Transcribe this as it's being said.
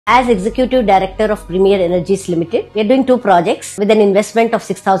As Executive Director of Premier Energies Limited, we are doing two projects with an investment of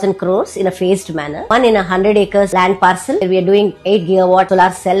 6,000 crores in a phased manner. One in a 100 acres land parcel where we are doing 8 gigawatt solar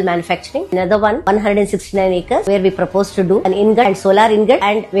cell manufacturing. Another one, 169 acres, where we propose to do an ingot and solar ingot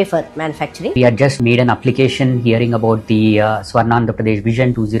and wafer manufacturing. We had just made an application hearing about the Swarna Andhra Pradesh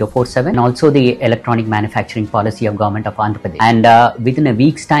Vision 2047 and also the electronic manufacturing policy of government of Andhra Pradesh. And within a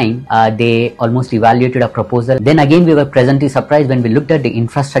week's time, they almost evaluated a proposal. Then again, we were pleasantly surprised when we looked at the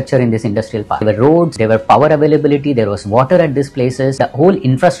infrastructure in this industrial park. There were roads, there were power availability, there was water at these places. The whole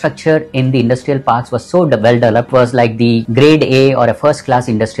infrastructure in the industrial parks was so well developed. It was like the grade A or a first class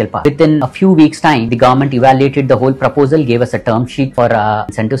industrial park. Within a few weeks time, the government evaluated the whole proposal, gave us a term sheet for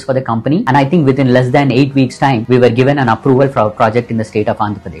incentives for the company, and I think within less than 8 weeks time, we were given an approval for our project in the state of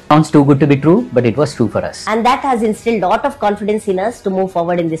Andhra Pradesh. Sounds too good to be true, but it was true for us. And that has instilled a lot of confidence in us to move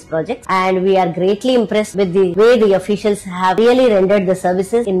forward in this project, and we are greatly impressed with the way the officials have really rendered the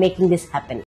services in making this happen.